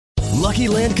Lucky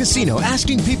Land Casino,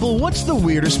 asking people, what's the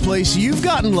weirdest place you've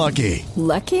gotten lucky?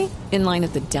 Lucky? In line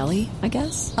at the deli, I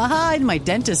guess? Aha, in my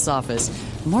dentist's office.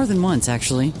 More than once,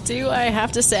 actually. Do I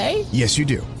have to say? Yes, you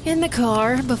do. In the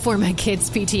car before my kids'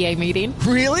 PTA meeting.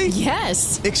 Really?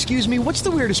 Yes. Excuse me, what's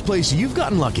the weirdest place you've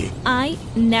gotten lucky? I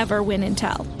never win and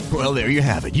tell. Well, there you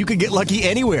have it. You can get lucky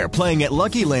anywhere, playing at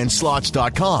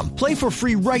LuckyLandSlots.com. Play for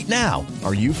free right now.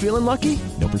 Are you feeling lucky?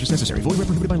 No purchase necessary. Void where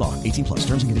prohibited by law. 18 plus.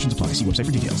 Terms and conditions apply. See website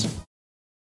for details.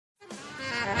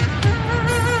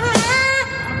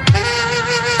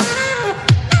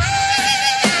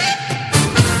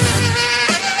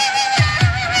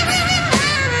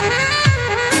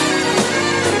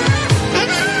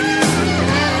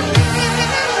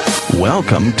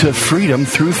 Welcome to Freedom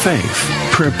Through Faith.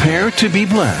 Prepare to be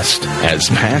blessed as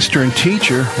pastor and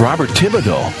teacher Robert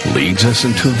Thibodeau leads us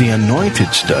into the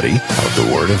anointed study of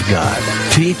the Word of God,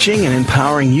 teaching and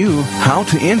empowering you how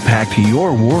to impact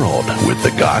your world with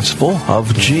the gospel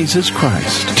of Jesus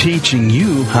Christ, teaching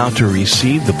you how to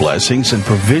receive the blessings and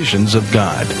provisions of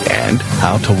God and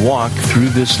how to walk through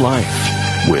this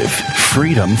life with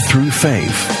freedom through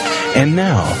faith. And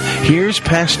now, here's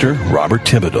Pastor Robert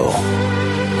Thibodeau.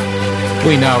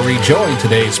 We now rejoin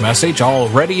today's message,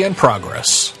 already in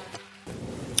progress.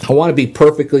 I want to be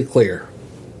perfectly clear.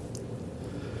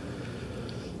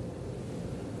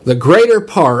 The greater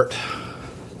part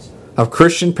of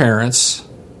Christian parents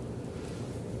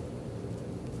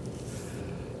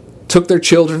took their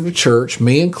children to church,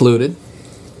 me included,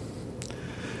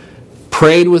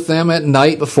 prayed with them at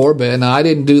night before bed. Now, I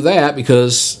didn't do that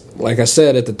because, like I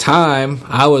said, at the time,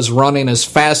 I was running as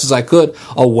fast as I could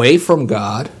away from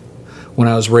God when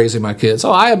I was raising my kids.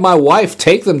 So I had my wife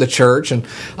take them to church, and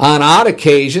on odd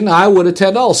occasion, I would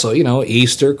attend also,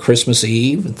 Easter, Christmas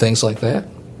Eve, and things like that.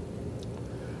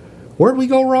 Where'd we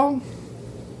go wrong?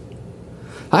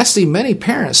 I see many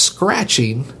parents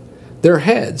scratching their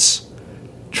heads,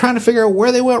 trying to figure out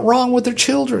where they went wrong with their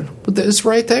children. But it's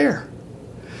right there.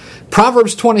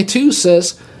 Proverbs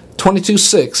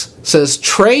 22:6 says,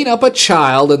 train up a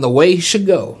child in the way he should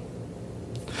go,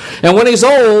 and when he's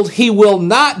old, he will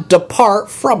not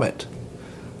depart from it.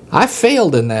 I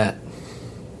failed in that.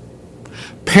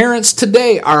 Parents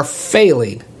today are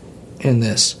failing in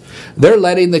this. They're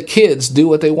letting the kids do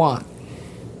what they want.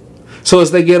 So as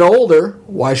they get older,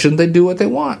 why shouldn't they do what they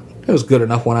want? It was good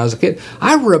enough when I was a kid.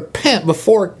 I repent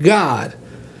before God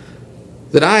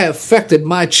that I affected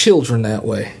my children that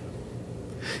way.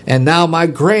 And now my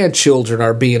grandchildren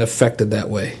are being affected that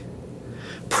way.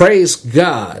 Praise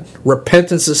God,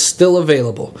 repentance is still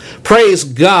available. Praise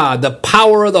God, the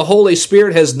power of the Holy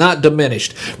Spirit has not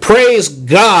diminished. Praise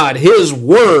God, His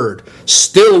Word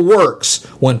still works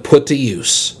when put to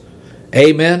use.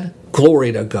 Amen.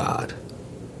 Glory to God.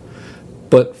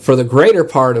 But for the greater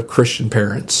part of Christian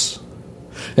parents,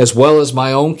 as well as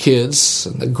my own kids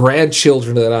and the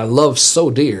grandchildren that I love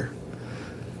so dear,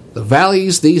 the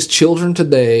values these children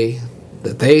today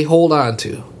that they hold on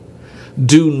to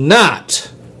do not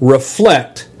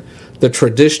reflect the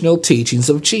traditional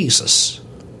teachings of Jesus.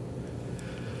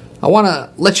 I want to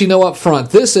let you know up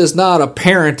front, this is not a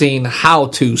parenting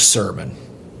how-to sermon.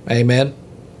 Amen?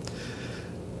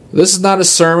 This is not a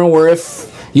sermon where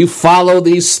if you follow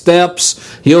these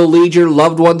steps, you'll lead your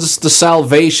loved ones to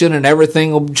salvation and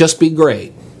everything will just be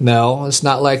great. No, it's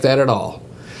not like that at all.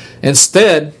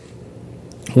 Instead,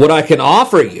 what I can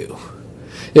offer you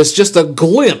is just a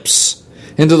glimpse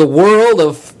into the world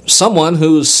of someone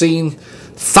who's seen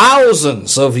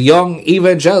thousands of young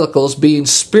evangelicals being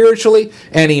spiritually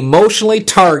and emotionally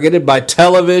targeted by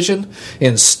television,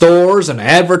 in stores and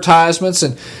advertisements,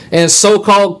 and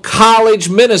so-called college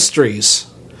ministries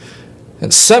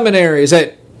and seminaries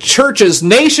at churches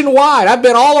nationwide. I've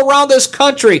been all around this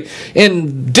country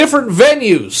in different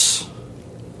venues.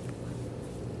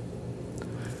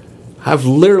 I've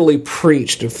literally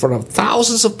preached in front of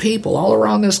thousands of people all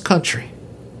around this country.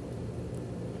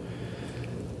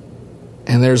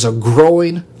 And there's a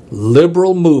growing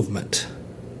liberal movement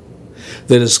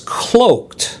that is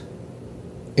cloaked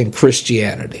in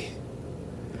Christianity.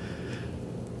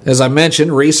 As I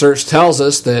mentioned, research tells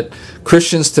us that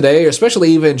Christians today,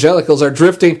 especially evangelicals, are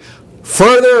drifting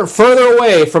further and further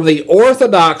away from the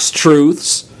orthodox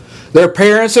truths their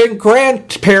parents and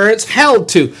grandparents held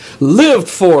to, lived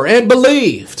for, and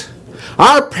believed.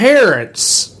 Our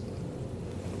parents,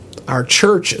 our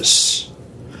churches,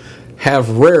 have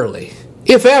rarely,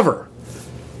 if ever,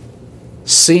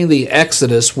 seen the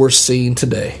exodus we're seeing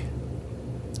today.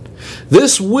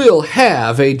 This will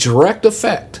have a direct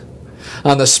effect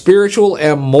on the spiritual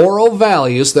and moral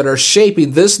values that are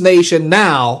shaping this nation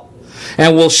now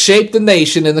and will shape the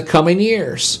nation in the coming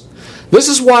years. This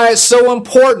is why it's so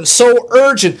important, so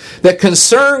urgent, that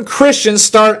concerned Christians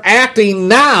start acting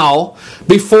now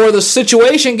before the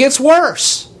situation gets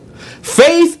worse.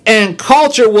 Faith and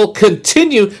culture will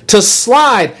continue to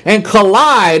slide and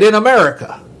collide in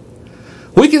America.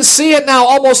 We can see it now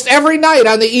almost every night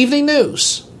on the evening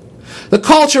news. The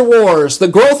culture wars, the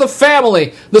growth of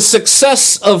family, the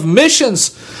success of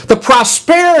missions, the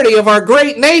prosperity of our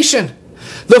great nation.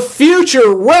 The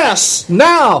future rests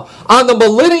now on the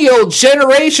millennial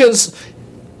generation's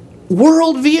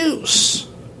worldviews.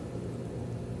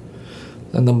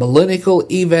 And the millennial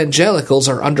evangelicals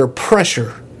are under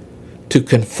pressure to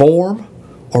conform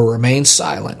or remain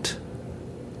silent.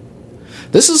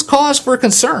 This is cause for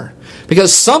concern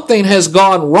because something has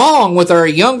gone wrong with our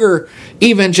younger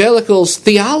evangelicals'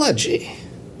 theology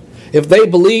if they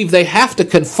believe they have to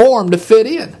conform to fit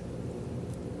in.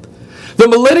 The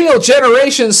millennial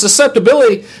generation's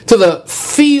susceptibility to the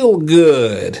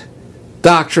feel-good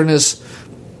doctrine is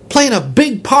playing a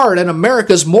big part in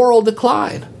America's moral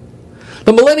decline.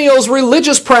 The millennials'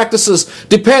 religious practices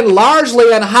depend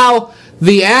largely on how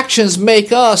the actions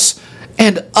make us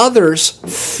and others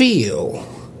feel,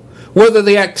 whether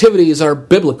the activities are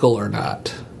biblical or not.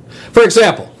 For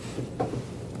example,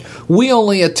 we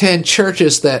only attend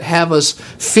churches that have us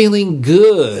feeling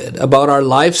good about our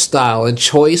lifestyle and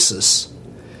choices,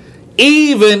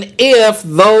 even if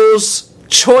those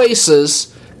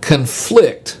choices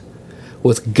conflict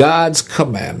with God's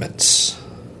commandments.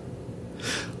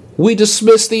 We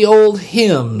dismiss the old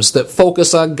hymns that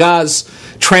focus on God's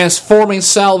transforming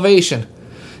salvation,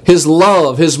 His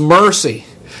love, His mercy,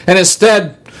 and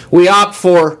instead we opt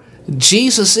for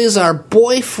Jesus is our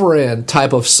boyfriend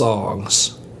type of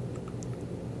songs.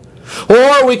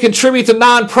 Or we contribute to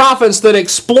nonprofits that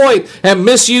exploit and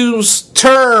misuse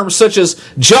terms such as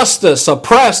justice,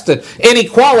 oppressed, and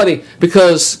inequality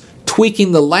because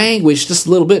tweaking the language just a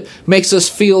little bit makes us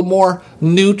feel more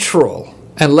neutral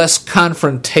and less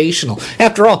confrontational.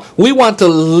 After all, we want to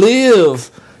live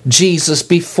Jesus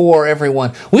before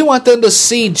everyone. We want them to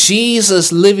see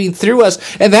Jesus living through us,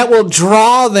 and that will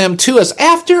draw them to us.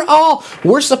 After all,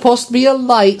 we're supposed to be a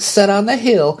light set on the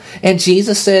hill, and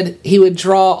Jesus said He would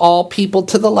draw all people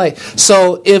to the light.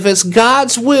 So if it's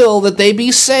God's will that they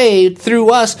be saved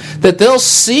through us, that they'll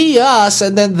see us,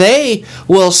 and then they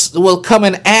will come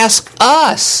and ask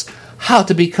us how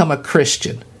to become a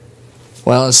Christian.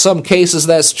 Well, in some cases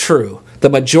that's true. The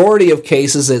majority of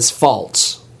cases it's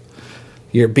false.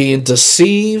 You're being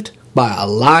deceived by a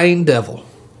lying devil.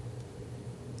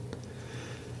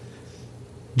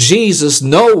 Jesus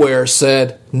nowhere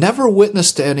said, never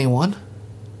witness to anyone.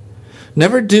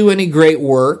 Never do any great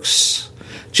works.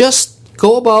 Just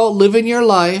go about living your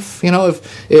life. You know,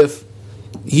 if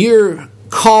you're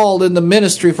called in the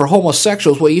ministry for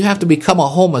homosexuals, well, you have to become a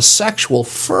homosexual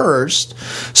first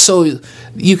so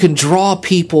you can draw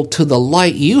people to the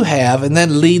light you have and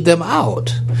then lead them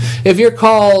out. If you're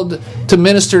called to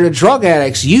minister to drug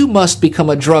addicts, you must become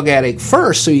a drug addict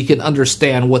first so you can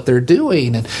understand what they're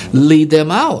doing and lead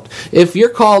them out. If you're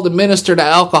called to minister to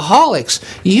alcoholics,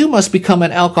 you must become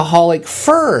an alcoholic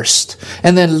first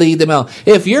and then lead them out.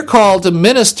 If you're called to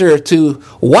minister to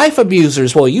wife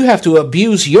abusers, well, you have to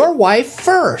abuse your wife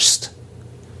first.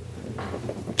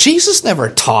 Jesus never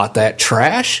taught that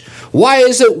trash. Why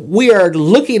is it we are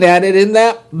looking at it in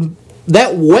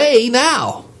that way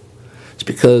now? It's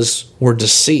because we're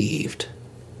deceived.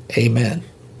 Amen.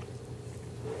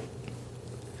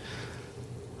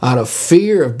 Out of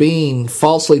fear of being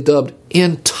falsely dubbed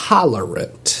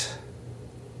intolerant.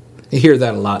 You hear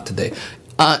that a lot today.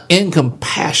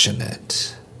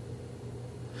 Incompassionate.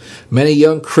 Many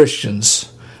young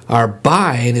Christians are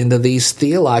buying into these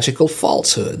theological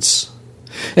falsehoods.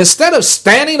 Instead of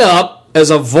standing up as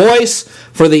a voice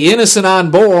for the innocent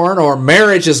unborn or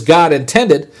marriage as God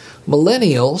intended,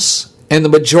 millennials and the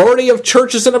majority of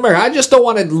churches in America, I just don't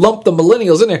want to lump the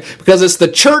millennials in there because it's the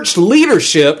church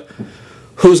leadership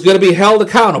who's going to be held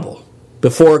accountable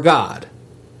before God.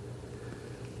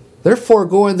 They're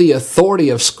foregoing the authority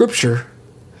of Scripture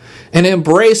and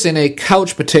embracing a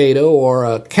couch potato or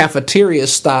a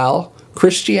cafeteria-style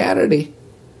Christianity,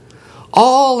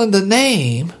 all in the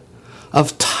name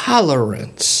of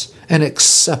tolerance and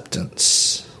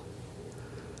acceptance.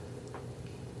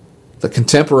 The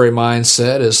contemporary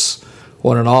mindset is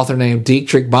what an author named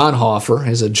Dietrich Bonhoeffer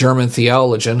is, a German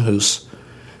theologian whose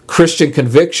Christian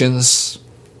convictions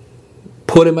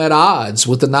put him at odds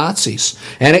with the Nazis,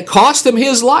 and it cost him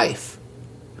his life.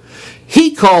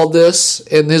 He called this,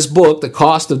 in his book, The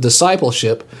Cost of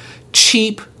Discipleship,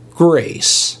 cheap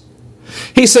grace.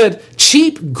 He said,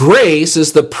 cheap grace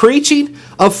is the preaching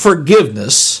of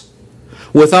forgiveness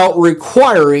without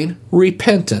requiring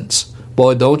repentance.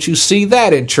 Boy, don't you see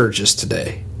that in churches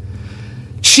today.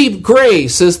 Cheap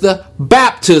grace is the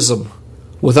baptism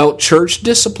without church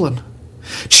discipline.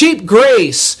 Cheap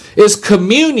grace is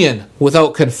communion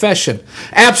without confession.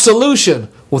 Absolution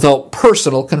without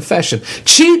personal confession.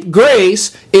 Cheap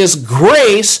grace is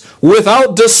grace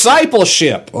without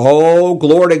discipleship. Oh,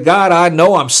 glory to God, I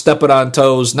know I'm stepping on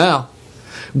toes now.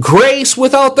 Grace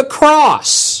without the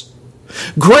cross.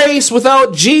 Grace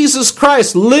without Jesus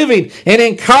Christ living and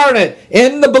incarnate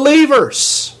in the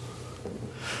believers.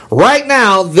 Right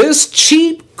now, this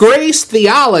cheap grace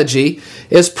theology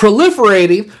is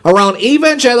proliferating around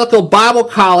evangelical Bible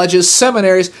colleges,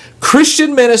 seminaries,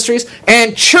 Christian ministries,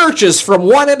 and churches from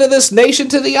one end of this nation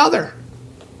to the other.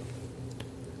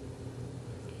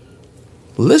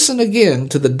 Listen again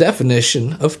to the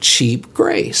definition of cheap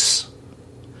grace.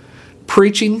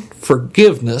 Preaching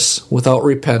forgiveness without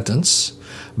repentance,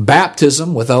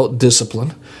 baptism without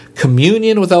discipline,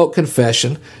 communion without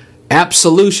confession,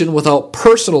 absolution without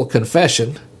personal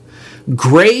confession,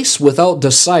 grace without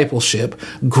discipleship,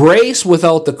 grace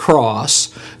without the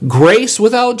cross, grace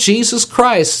without Jesus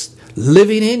Christ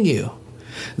living in you.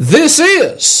 This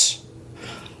is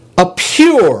a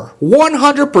pure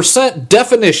 100%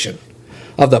 definition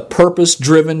of the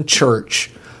purpose-driven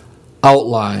church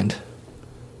outlined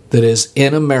that is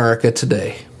in America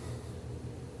today.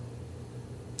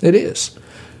 It is.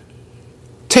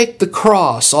 Take the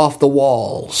cross off the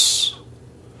walls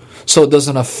so it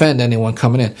doesn't offend anyone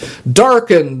coming in.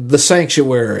 Darken the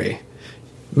sanctuary.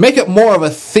 Make it more of a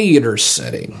theater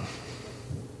setting.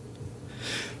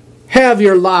 Have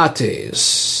your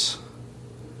lattes.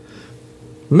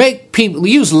 Make people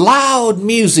use loud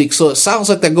music so it sounds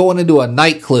like they're going into a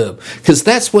nightclub, because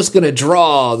that's what's going to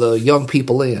draw the young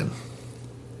people in.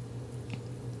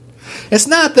 It's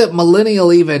not that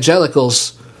millennial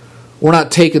evangelicals were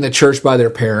not taken to church by their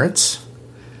parents.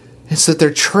 It's that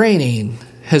their training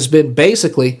has been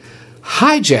basically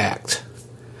hijacked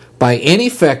by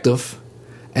ineffective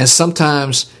and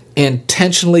sometimes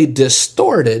intentionally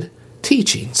distorted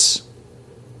teachings.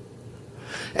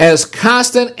 As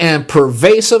constant and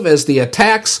pervasive as the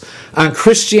attacks on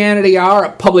Christianity are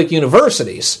at public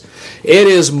universities, it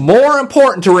is more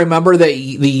important to remember that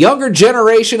the younger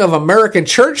generation of American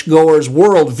churchgoers'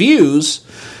 worldviews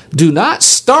do not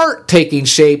start taking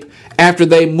shape after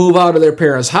they move out of their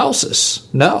parents' houses.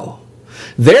 No.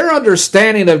 Their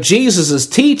understanding of Jesus'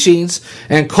 teachings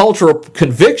and cultural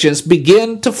convictions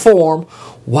begin to form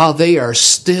while they are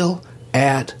still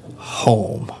at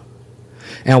home,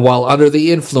 and while under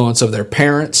the influence of their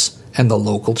parents and the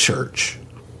local church.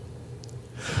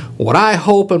 What I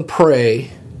hope and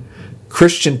pray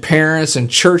Christian parents and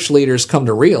church leaders come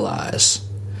to realize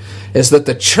is that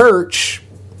the church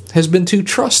has been too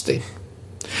trusting.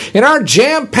 In our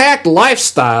jam-packed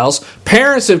lifestyles,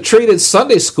 parents have treated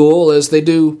Sunday school as they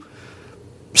do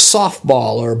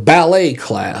softball or ballet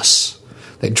class.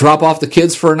 They drop off the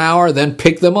kids for an hour, then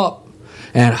pick them up,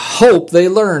 and hope they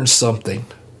learn something.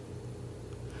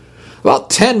 About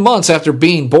 10 months after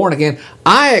being born again,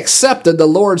 I accepted the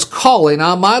Lord's calling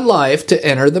on my life to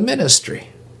enter the ministry.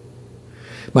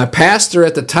 My pastor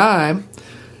at the time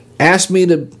asked me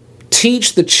to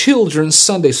teach the children's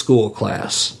Sunday school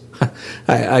class.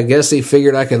 I guess he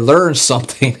figured I could learn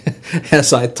something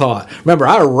as I taught. Remember,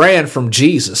 I ran from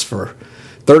Jesus for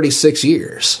 36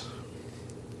 years.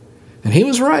 And he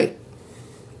was right.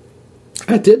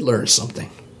 I did learn something.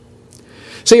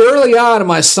 See, early on in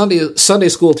my Sunday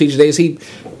school teaching days, he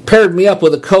paired me up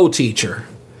with a co-teacher.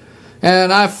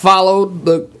 And I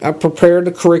prepared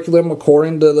the curriculum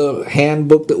according to the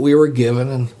handbook that we were given,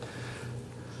 and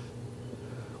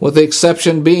with the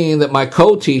exception being that my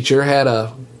co-teacher had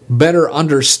a better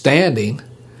understanding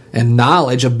and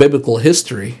knowledge of biblical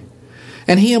history,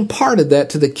 and he imparted that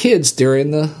to the kids during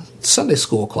the Sunday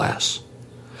school class.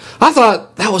 I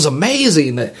thought that was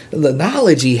amazing, the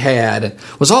knowledge he had, and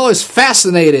was always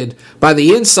fascinated by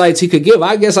the insights he could give.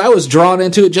 I guess I was drawn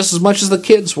into it just as much as the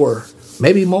kids were,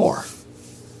 maybe more.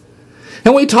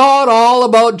 And we taught all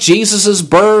about Jesus'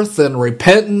 birth and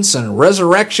repentance and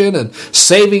resurrection and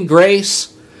saving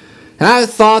grace. And I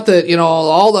thought that,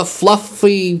 all the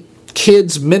fluffy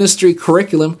kids' ministry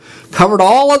curriculum covered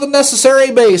all of the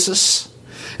necessary basis.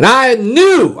 And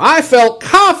I felt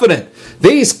confident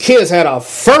these kids had a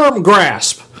firm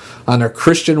grasp on their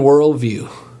Christian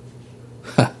worldview.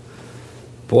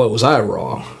 Boy, was I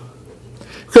wrong.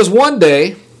 Because one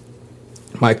day,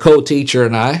 my co-teacher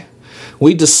and I,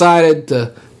 we decided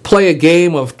to play a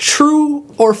game of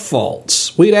true or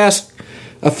false. We'd ask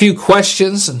a few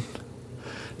questions and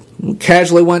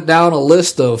casually went down a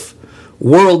list of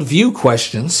worldview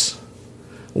questions.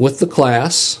 with the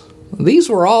class. These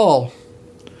were all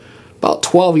about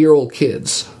 12-year-old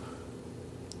kids.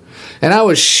 And I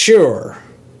was sure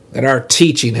that our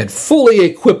teaching had fully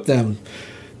equipped them,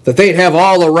 that they'd have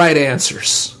all the right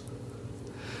answers.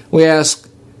 We asked,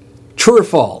 true or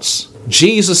false?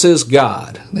 Jesus is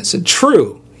God. And they said,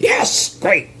 true. Yes,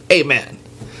 great, amen.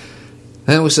 And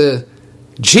then we said,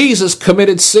 Jesus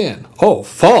committed sin. Oh,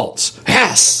 false.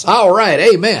 Yes, all right,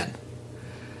 amen.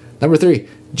 Number 3,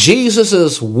 Jesus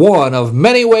is one of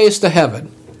many ways to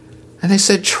heaven. And they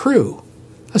said, true.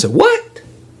 I said, what?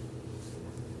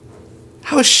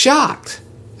 I was shocked.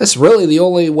 That's really the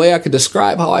only way I could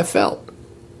describe how I felt.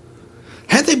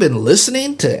 Had they been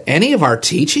listening to any of our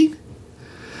teaching?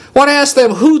 When I asked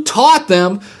them who taught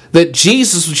them that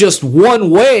Jesus was just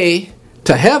one way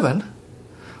to heaven,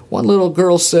 one little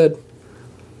girl said,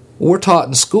 we're taught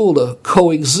in school to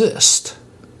coexist.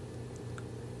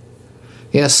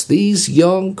 Yes, these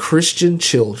young Christian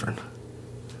children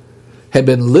had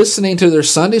been listening to their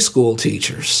Sunday school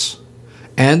teachers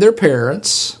and their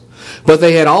parents, but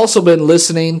they had also been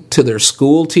listening to their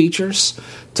school teachers,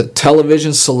 to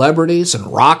television celebrities and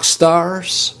rock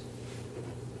stars.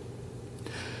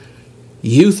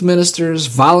 Youth ministers,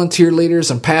 volunteer leaders,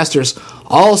 and pastors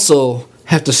also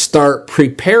have to start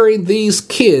preparing these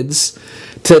kids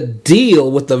to deal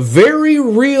with the very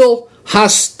real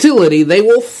hostility they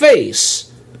will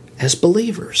face as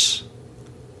believers.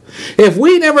 If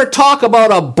we never talk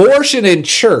about abortion in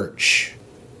church,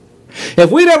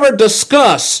 if we never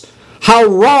discuss how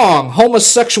wrong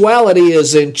homosexuality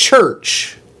is in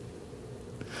church,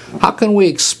 how can we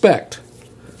expect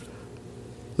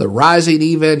the rising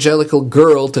evangelical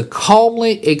girl to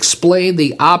calmly explain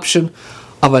the option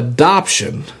of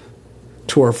adoption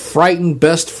to her frightened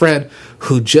best friend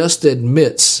who just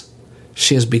admits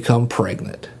she has become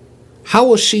pregnant? How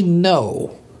will she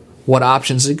know what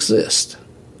options exist?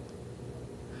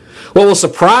 What will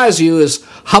surprise you is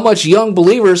how much young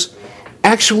believers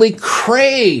actually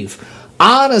crave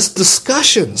honest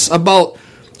discussions about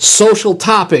social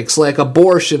topics like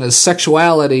abortion and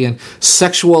sexuality and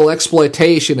sexual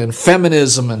exploitation and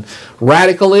feminism and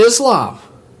radical Islam.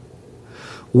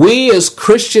 We as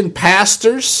Christian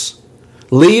pastors,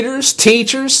 leaders,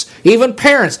 teachers, even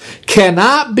parents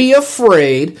cannot be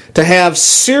afraid to have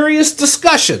serious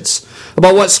discussions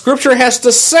about what Scripture has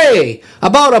to say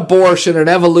about abortion and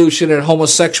evolution and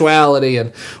homosexuality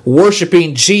and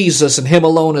worshiping Jesus and Him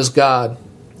alone as God.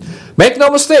 Make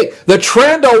no mistake, the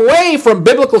trend away from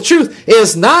biblical truth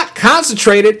is not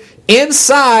concentrated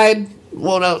inside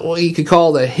what you could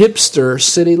call the hipster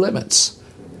city limits.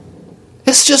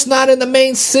 It's just not in the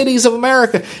main cities of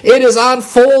America. It is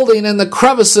unfolding in the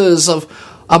crevices of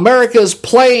America's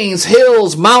plains,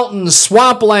 hills, mountains,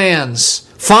 swamplands,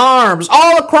 farms,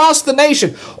 all across the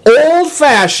nation.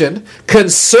 Old-fashioned,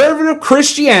 conservative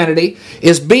Christianity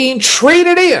is being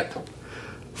traded in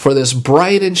for this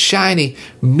bright and shiny,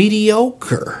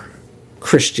 mediocre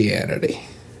Christianity.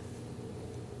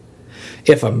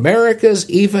 If America's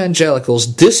evangelicals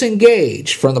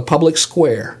disengage from the public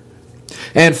square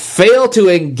and fail to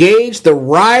engage the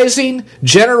rising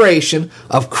generation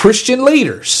of Christian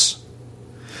leaders,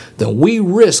 then we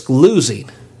risk losing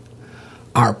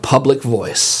our public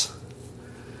voice.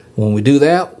 When we do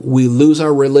that, we lose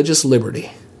our religious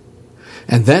liberty.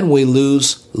 And then we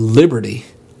lose liberty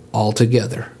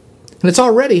altogether. And it's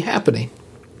already happening.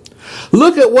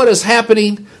 Look at what is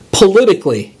happening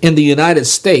politically in the United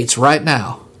States right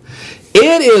now.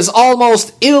 It is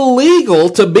almost illegal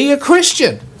to be a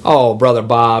Christian. Oh, Brother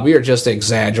Bob, you're just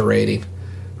exaggerating.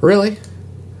 Really?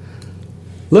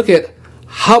 Look at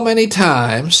how many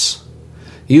times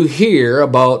you hear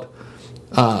about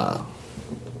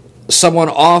someone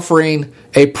offering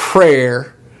a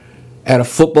prayer at a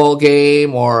football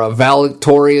game or a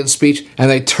valedictorian speech, and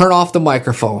they turn off the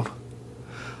microphone.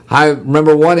 I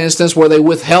remember one instance where they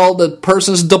withheld the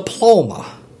person's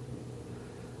diploma.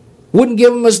 Wouldn't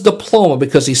give him his diploma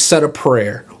because he said a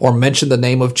prayer or mentioned the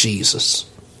name of Jesus.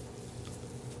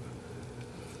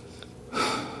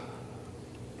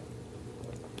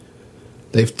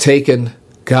 They've taken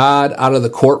God out of the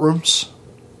courtrooms.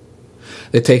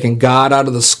 They've taken God out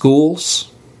of the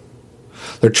schools.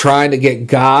 They're trying to get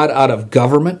God out of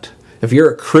government. If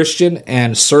you're a Christian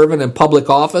and serving in public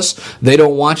office, they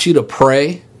don't want you to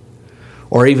pray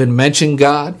or even mention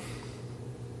God.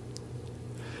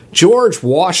 George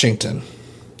Washington,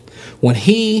 when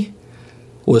he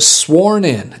was sworn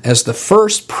in as the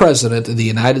first president of the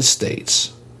United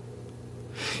States,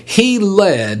 he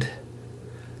led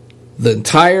the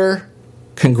entire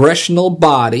congressional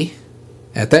body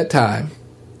at that time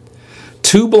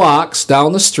 2 blocks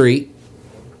down the street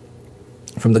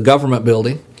from the government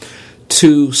building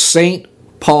to St.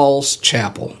 Paul's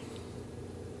Chapel.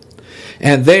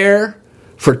 And there,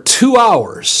 for 2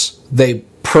 hours, they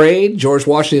prayed. George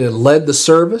Washington led the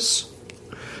service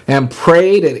and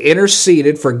prayed and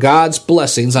interceded for God's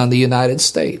blessings on the United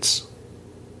States.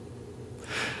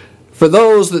 For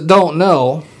those that don't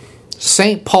know,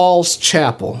 St. Paul's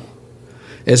Chapel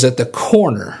is at the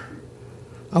corner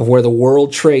of where the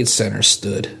World Trade Center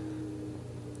stood.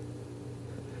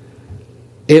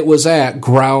 It was at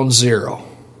ground zero.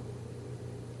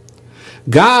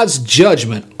 God's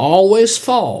judgment always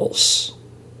falls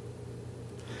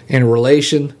in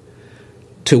relation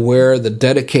to where the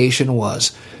dedication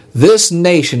was. This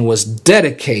nation was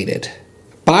dedicated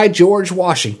by George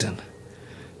Washington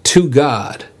to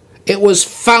God. It was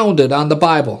founded on the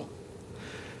Bible.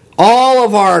 All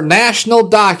of our national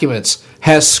documents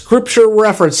has scripture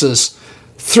references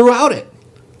throughout it.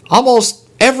 Almost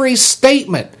every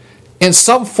statement in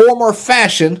some form or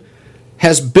fashion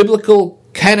has biblical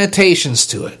connotations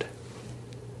to it.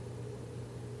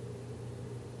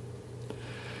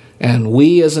 And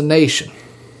we as a nation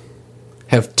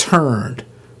have turned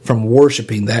from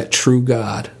worshiping that true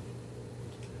God.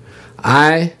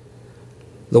 The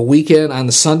weekend on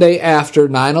the Sunday after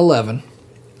 9/11,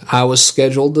 I was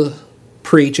scheduled to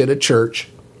preach at a church.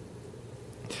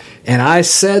 And I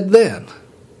said then,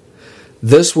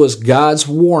 this was God's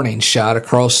warning shot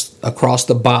across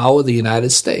the bow of the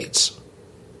United States.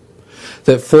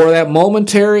 That for that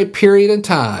momentary period in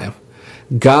time,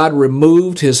 God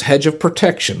removed his hedge of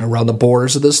protection around the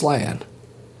borders of this land,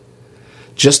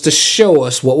 just to show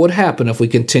us what would happen if we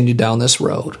continued down this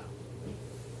road.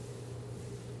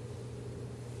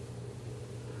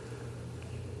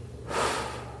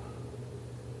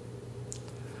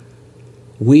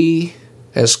 We,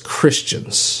 as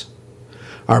Christians,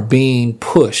 are being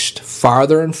pushed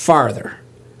farther and farther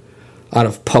out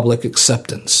of public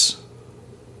acceptance.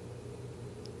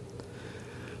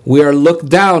 We are looked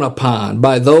down upon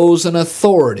by those in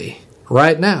authority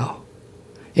right now,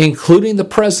 including the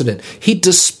president. He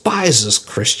despises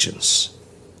Christians.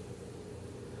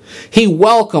 He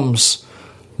welcomes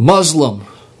Muslim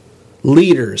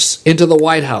leaders into the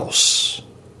White House.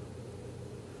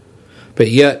 But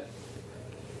yet,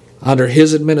 under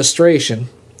his administration,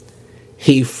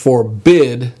 he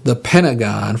forbid the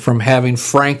Pentagon from having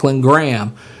Franklin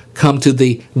Graham come to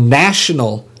the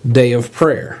National Day of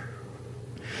Prayer,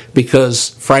 because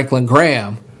Franklin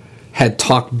Graham had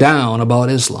talked down about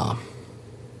Islam.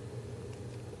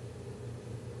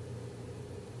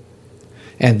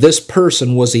 And this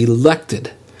person was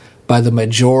elected by the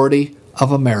majority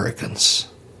of Americans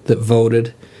that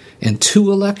voted in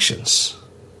 2 elections.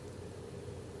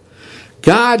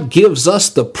 God gives us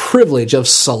the privilege of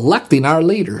selecting our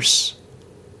leaders.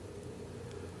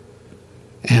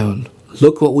 And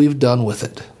look what we've done with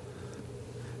it.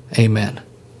 Amen.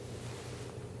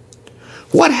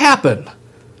 What happened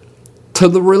to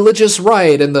the religious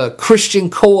right and the Christian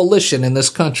coalition in this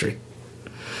country?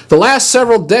 The last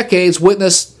several decades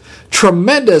witnessed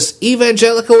tremendous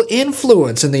evangelical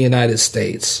influence in the United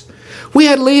States. We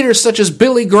had leaders such as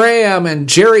Billy Graham and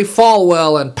Jerry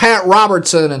Falwell and Pat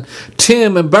Robertson and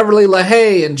Tim and Beverly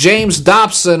LaHaye and James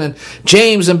Dobson and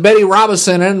James and Betty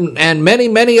Robinson and many,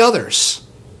 many others.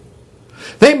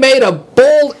 They made a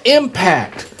bold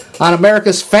impact on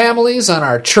America's families, on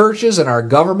our churches, and our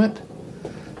government.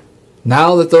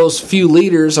 Now that those few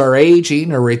leaders are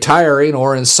aging or retiring,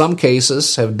 or in some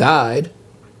cases have died,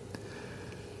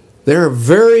 there are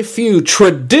very few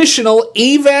traditional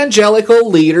evangelical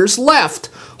leaders left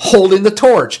holding the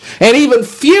torch, and even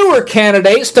fewer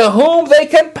candidates to whom they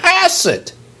can pass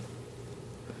it.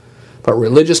 But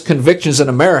religious convictions in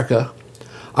America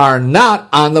are not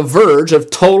on the verge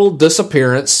of total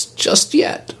disappearance just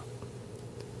yet,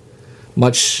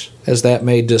 much as that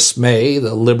may dismay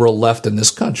the liberal left in this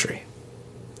country.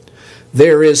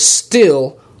 There is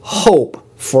still hope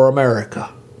for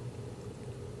America.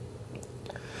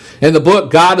 In the book,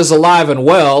 God is Alive and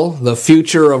Well, The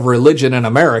Future of Religion in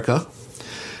America,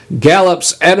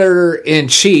 Gallup's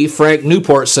editor-in-chief, Frank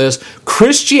Newport, says,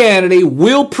 Christianity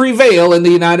will prevail in the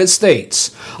United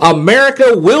States.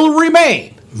 America will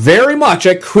remain very much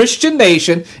a Christian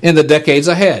nation in the decades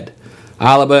ahead,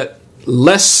 albeit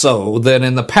less so than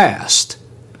in the past,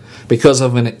 because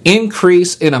of an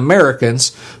increase in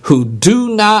Americans who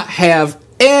do not have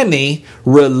any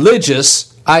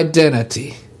religious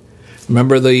identity.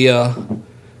 Remember the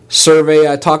survey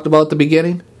I talked about at the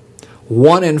beginning?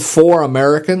 1 in 4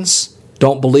 Americans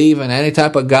don't believe in any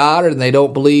type of God, and they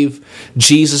don't believe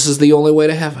Jesus is the only way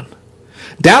to heaven.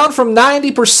 Down from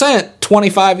 90%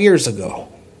 25 years ago.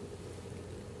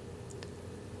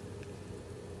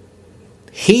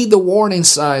 Heed the warning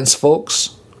signs,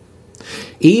 folks.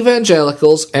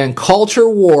 Evangelicals and culture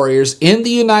warriors in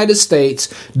the United States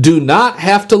do not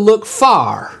have to look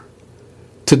far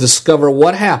to discover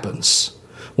what happens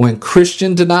when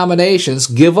Christian denominations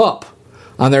give up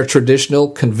on their traditional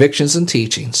convictions and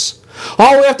teachings.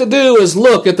 All we have to do is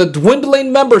look at the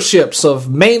dwindling memberships of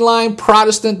mainline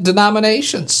Protestant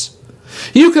denominations.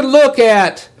 You can look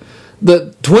at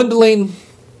the dwindling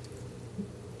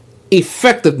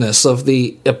effectiveness of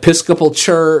the Episcopal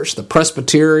Church, the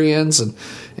Presbyterians,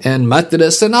 and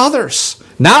Methodists, and others.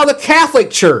 Now the Catholic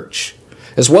Church,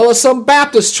 as well as some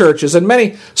Baptist churches and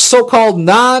many so-called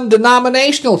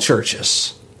non-denominational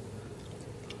churches.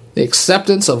 The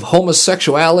acceptance of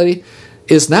homosexuality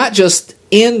is not just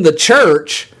in the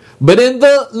church, but in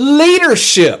the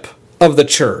leadership of the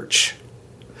church.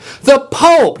 The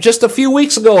Pope, just a few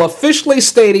weeks ago, officially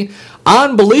stating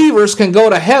unbelievers can go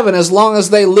to heaven as long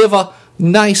as they live a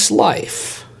nice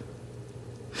life.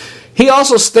 He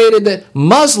also stated that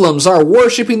Muslims are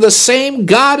worshiping the same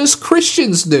God as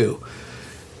Christians do.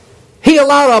 He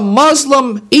allowed a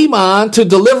Muslim imam to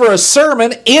deliver a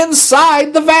sermon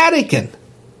inside the Vatican.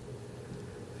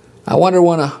 I wonder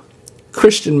when a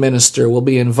Christian minister will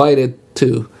be invited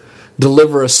to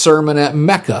deliver a sermon at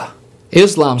Mecca,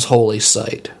 Islam's holy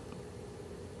site.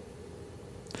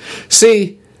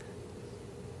 See,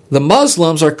 the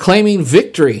Muslims are claiming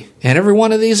victory in every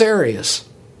one of these areas.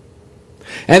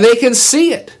 And they can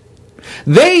see it.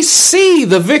 They see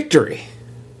the victory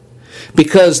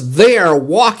because they are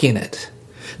walking it.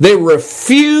 They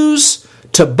refuse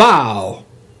to bow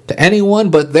to anyone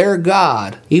but their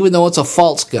God, even though it's a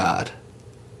false God.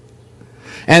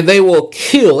 And they will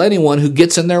kill anyone who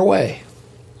gets in their way.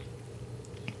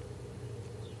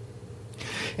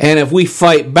 And if we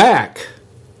fight back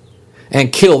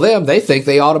and kill them, they think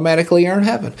they automatically earn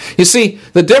heaven. You see,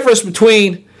 the difference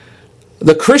between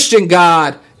the Christian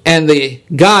God and the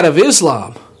God of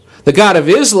Islam, the God of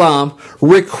Islam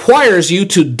requires you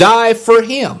to die for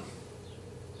him,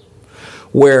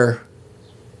 where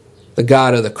the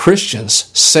God of the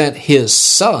Christians sent his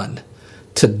son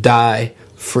to die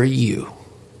for you.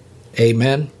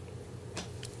 Amen.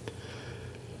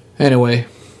 Anyway,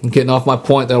 I'm getting off my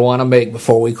point that I want to make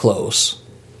before we close.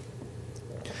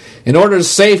 In order to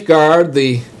safeguard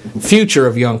the future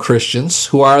of young Christians,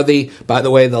 who are by the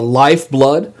way, the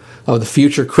lifeblood of the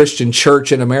future Christian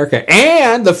church in America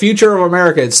and the future of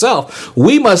America itself,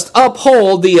 we must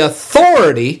uphold the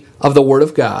authority of the Word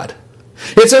of God.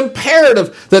 It's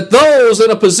imperative that those in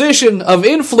a position of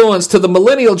influence to the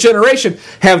millennial generation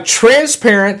have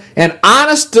transparent and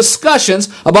honest discussions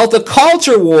about the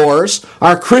culture wars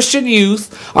our Christian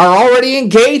youth are already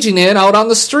engaging in out on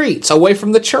the streets, away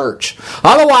from the church.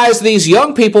 Otherwise, these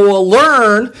young people will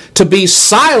learn to be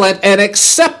silent and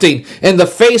accepting in the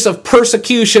face of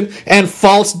persecution and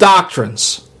false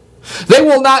doctrines. They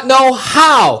will not know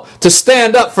how to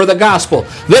stand up for the gospel.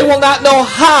 They will not know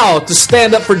how to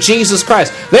stand up for Jesus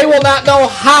Christ. They will not know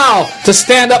how to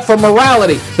stand up for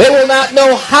morality. They will not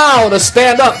know how to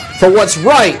stand up for what's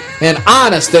right and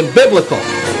honest and biblical.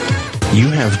 You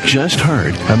have just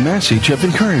heard a message of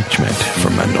encouragement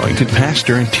from anointed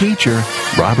pastor and teacher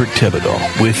Robert Thibodeau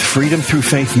with Freedom Through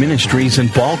Faith Ministries in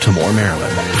Baltimore,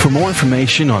 Maryland. For more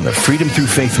information on the Freedom Through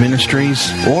Faith Ministries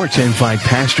or to invite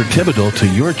Pastor Thibodeau to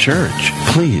your church,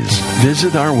 please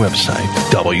visit our website,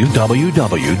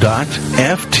 www.ftfm.org.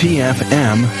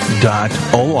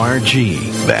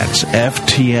 That's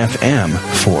FTFM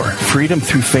for Freedom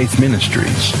Through Faith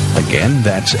Ministries. Again,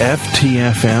 that's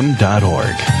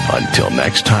ftfm.org. Until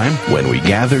next time, when we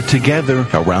gather together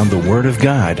around the Word of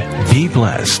God, be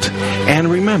blessed. And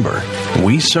remember,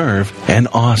 we serve an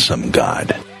awesome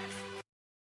God.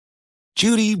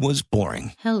 Judy was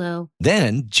boring. Hello.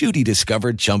 Then Judy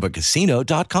discovered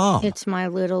ChumbaCasino.com. It's my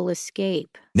little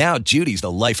escape. Now Judy's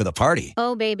the life of the party.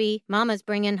 Oh, baby, mama's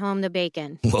bringing home the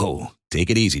bacon. Whoa, take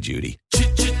it easy, Judy.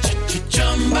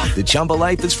 The Chumba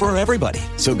life is for everybody.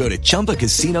 So go to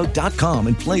ChumbaCasino.com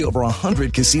and play over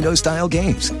 100 casino-style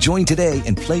games. Join today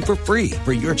and play for free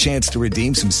for your chance to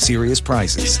redeem some serious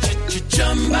prizes.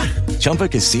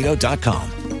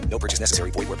 ChumbaCasino.com. No purchase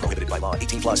necessary. Void where prohibited by law.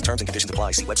 18+ terms and conditions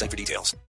apply. See website for details.